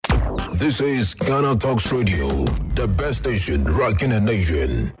This is GhanaTalksRadio, the best station rocking the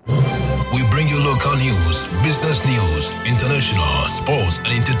nation. We bring you local news, business news, international, sports, and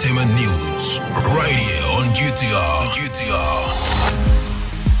entertainment news. Right here on GTR.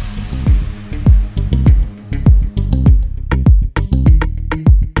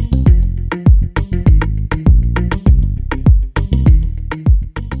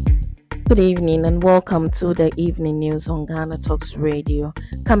 Good evening and welcome to the evening news on Ghana Talks Radio.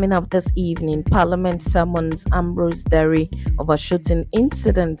 Coming up this evening, Parliament summons Ambrose Derry over shooting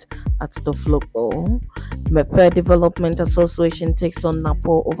incident at the Floko. Mepe Development Association takes on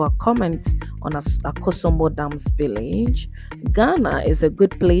Napo over comments on Akosombo Dam spillage. Ghana is a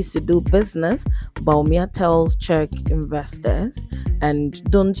good place to do business, Baumia tells Czech investors. And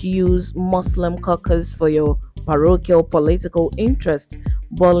don't use Muslim caucus for your parochial political interest.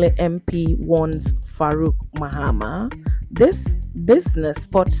 Bole MP warns Farouk Mahama. This business,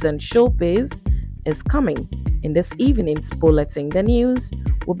 sports and showbiz is coming in this evening's bulletin. The news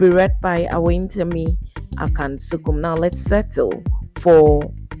will be read by Awentemi Akan Sukum. Now let's settle for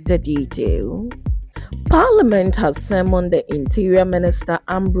the details. Parliament has summoned the Interior Minister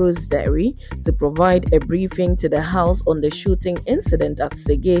Ambrose Derry to provide a briefing to the House on the shooting incident at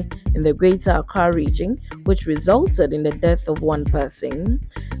Sege in the Greater Accra region, which resulted in the death of one person.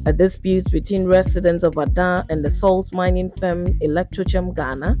 A dispute between residents of Adan and the salt mining firm Electrochem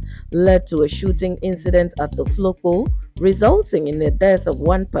Ghana led to a shooting incident at the Floko, resulting in the death of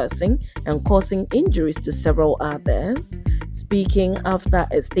one person and causing injuries to several others. Speaking after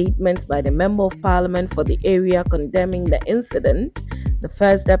a statement by the Member of Parliament for the area condemning the incident, the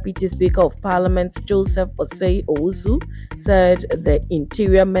First Deputy Speaker of Parliament, Joseph Osei Owusu, said the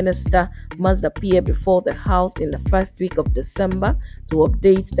Interior Minister must appear before the House in the first week of December to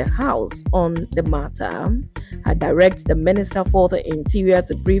update the House on the matter. I direct the Minister for the Interior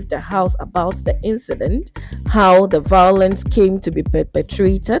to brief the House about the incident, how the violence came to be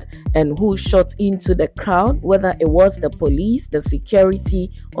perpetrated, and who shot into the crowd, whether it was the police, the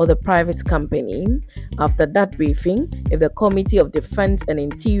security, or the private company. After that briefing, if the Committee of Defense and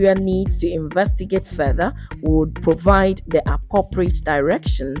Interior needs to investigate further, would provide the appropriate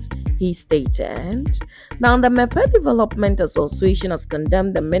directions, he stated. Now, the Mepe Development Association has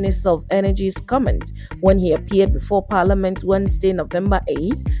condemned the Minister of Energy's comment when he appeared before Parliament Wednesday, November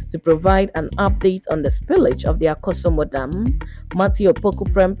 8, to provide an update on the spillage of the Akosombo Dam. Matthew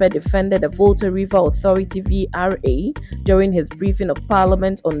Opoku Prempeh defended the Volta River Authority VRA during his briefing of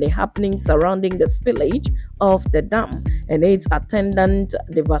Parliament on the happenings surrounding the spillage of the dam and its attendant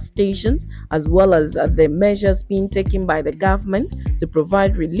devastations, as well as the measures being taken by the government to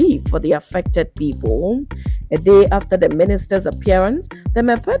provide relief for the affected people. A day after the minister's appearance, the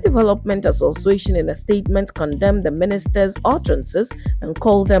Mepe Development Association in a statement condemned the minister's utterances and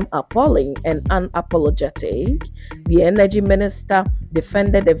called them appalling and unapologetic. The energy minister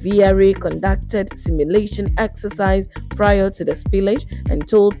defended the VRA conducted simulation exercise prior to the spillage and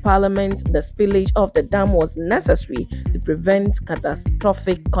told Parliament the spillage of the dam was necessary to prevent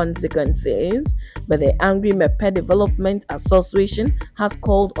catastrophic consequences. But the angry Mepe Development Association has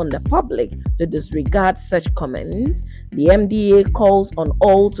called on the public to disregard such comments. The MDA calls on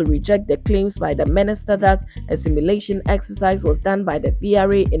all to reject the claims by the minister that a simulation exercise was done by the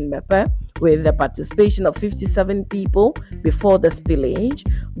VRA in Mepe with the participation of 57 people before the spillage.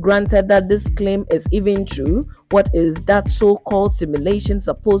 Granted that this claim is even true, what is that so-called simulation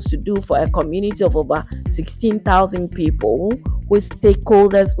supposed to do for a community of over 16,000 people? Which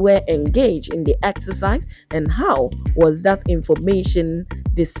stakeholders were engaged in the exercise, and how was that information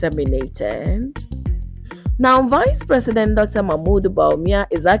disseminated? Now, Vice President Dr. Mahmoud Bawumia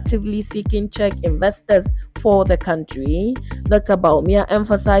is actively seeking Czech investors for the country. Dr. Bawumia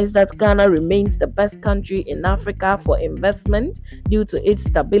emphasized that Ghana remains the best country in Africa for investment due to its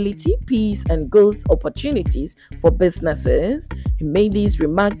stability, peace, and growth opportunities for businesses. He made these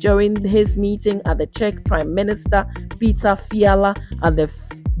remarks during his meeting at the Czech Prime Minister Peter Fiala at the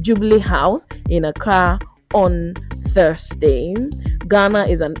Jubilee House in Accra on Thursday. Ghana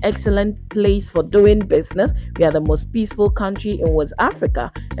is an excellent place for doing business. We are the most peaceful country in West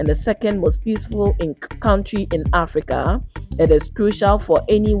Africa and the second most peaceful country in Africa. It is crucial for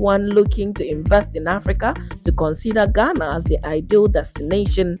anyone looking to invest in Africa to consider Ghana as the ideal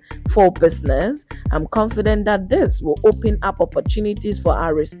destination for business. I'm confident that this will open up opportunities for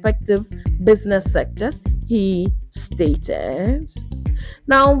our respective business sectors, he stated.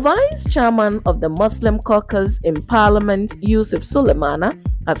 Now, Vice Chairman of the Muslim Caucus in Parliament, Yusuf Sulemana,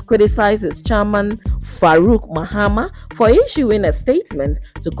 has criticized its chairman Farouk Mahama for issuing a statement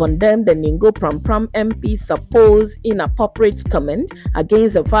to condemn the Ningo Prampram MP's supposed inappropriate comment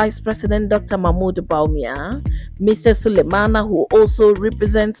against the Vice President Dr. Mahmoud Bawumia. Mr. Sulemana, who also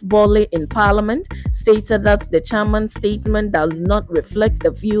represents Bole in Parliament, stated that the chairman's statement does not reflect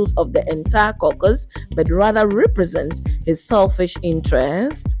the views of the entire caucus, but rather represent his selfish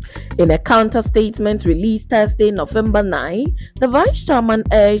interest. In a counter statement released Thursday, November 9, the vice chairman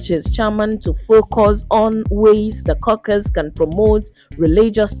urged his chairman to focus on ways the caucus can promote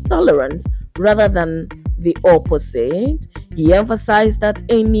religious tolerance rather than the opposite. He emphasized that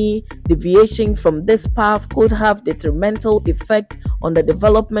any deviation from this path could have detrimental effect on the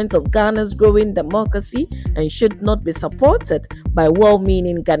development of Ghana's growing democracy and should not be supported by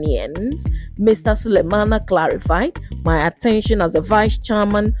well-meaning Ghanaians. Mr. Sulemana clarified, "My attention as the vice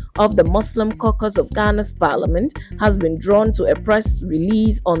chairman of the Muslim caucus of Ghana's parliament has been drawn to a press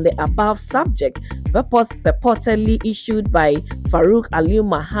release on the above subject purportedly issued by Farouk Aliu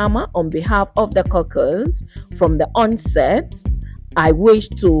Mahama on behalf of the caucus. From the onset, I wish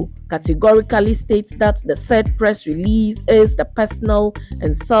to categorically state that the said press release is the personal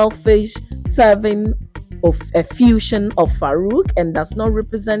and selfish serving of a fusion of Farouk and does not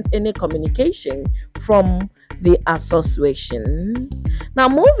represent any communication from the association." Now,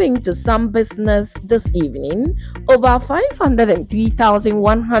 moving to some business this evening, over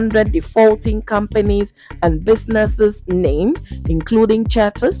 503,100 defaulting companies and businesses names, including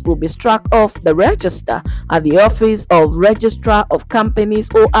churches, will be struck off the register at the Office of Registrar of Companies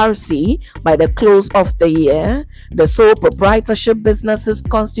 (ORC) by the close of the year. The sole proprietorship businesses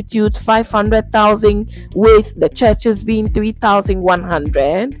constitute 500,000, with the churches being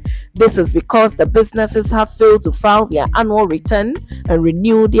 3,100. This is because the businesses have failed to file their annual returns and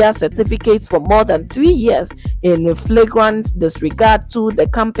renew their certificates for more than 3 years in flagrant disregard to the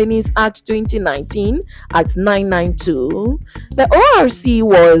Companies Act 2019 Act 992. The ORC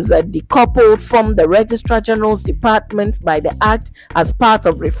was decoupled from the Registrar General's Department by the Act as part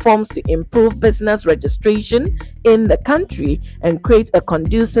of reforms to improve business registration in the country and create a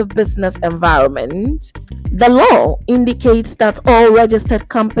conducive business environment. The law indicates that all registered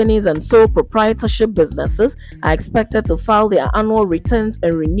companies and sole proprietorship businesses are expected to file their annual returns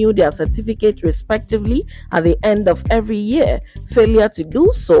and renew their certificate respectively at the end of every year. Failure to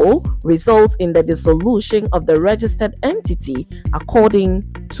do so results in the dissolution of the registered entity according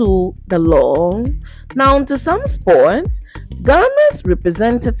to the law. Now to some sports. Ghana's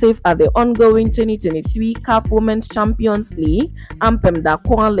representative at the ongoing 2023 CAF Women's Champions League, Ampem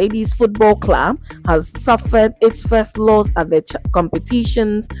Dakwa Ladies Football Club, has suffered its first loss at the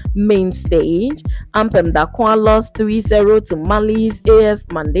competition's main stage. Ampem Dakwa lost 3-0 to Mali's AS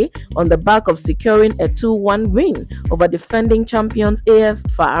Monday on the back of securing a 2-1 win over defending champions AS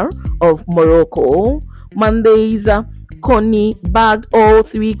FAR of Morocco. Monday's Connie bagged all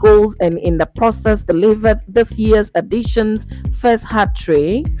 3 goals and in the process delivered this year's edition's first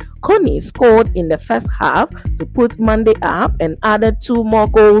hat-trick. Connie scored in the first half to put Monday up and added 2 more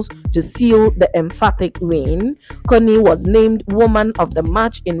goals to seal the emphatic win. Connie was named Woman of the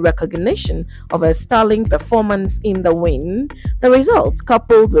Match in recognition of her sterling performance in the win. The results,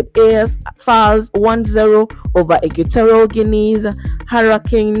 coupled with AS FAR's 1-0 over Equatorial Guinea's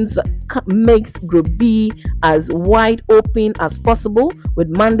Hurricanes, makes Group B as wide open as possible, with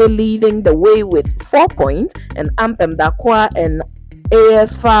Monday leading the way with 4 points and Ampem Dakwa and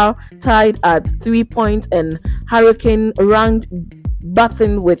AS FAR tied at 3 points and Hurricane ranked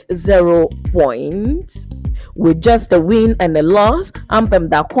Bathing with 0 points. With just a win and a loss, Ampem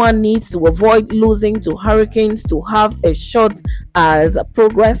Dakwa needs to avoid losing to Hurricanes to have a shot as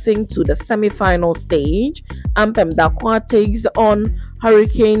progressing to the semi-final stage. Ampem Dakwa takes on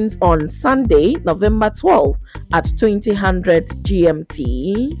Hurricanes on Sunday, November 12th at 2000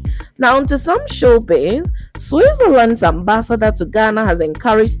 GMT. Now on to some showbiz. Switzerland's ambassador to Ghana has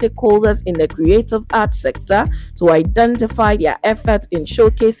encouraged stakeholders in the creative arts sector to identify their efforts in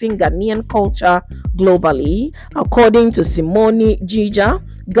showcasing Ghanaian culture globally. According to Simone Gija,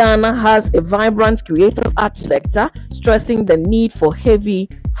 Ghana has a vibrant creative arts sector, stressing the need for heavy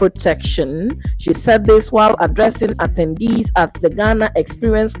protection. She said this while addressing attendees at the Ghana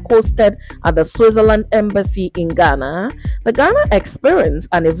Experience hosted at the Switzerland Embassy in Ghana. The Ghana Experience,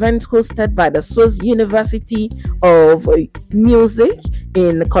 an event hosted by the Swiss University of Music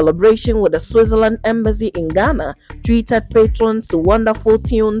in collaboration with the Switzerland Embassy in Ghana, treated patrons to wonderful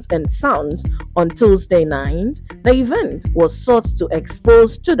tunes and sounds on Tuesday night. The event was sought to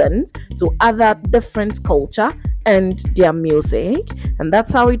expose students to other different culture and their music. And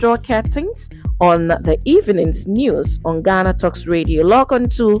that's how we draw curtains on the evening's news on Ghana Talks Radio. Log on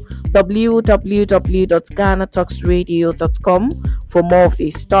to www.GhanaTalksRadio.com for more of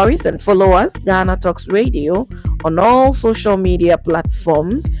these stories and follow us, Ghana Talks Radio, on all social media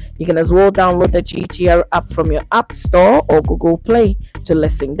platforms. You can as well download the GTR app from your App Store or Google Play to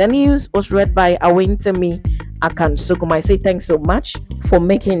listen. The news was read by Awentemi Akan Sugum. I say thanks so much for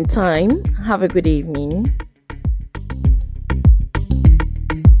making time. Have a good evening.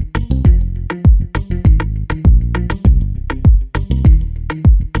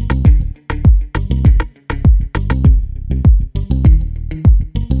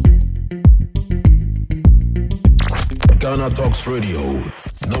 Ghana Talks Radio,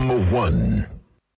 #1.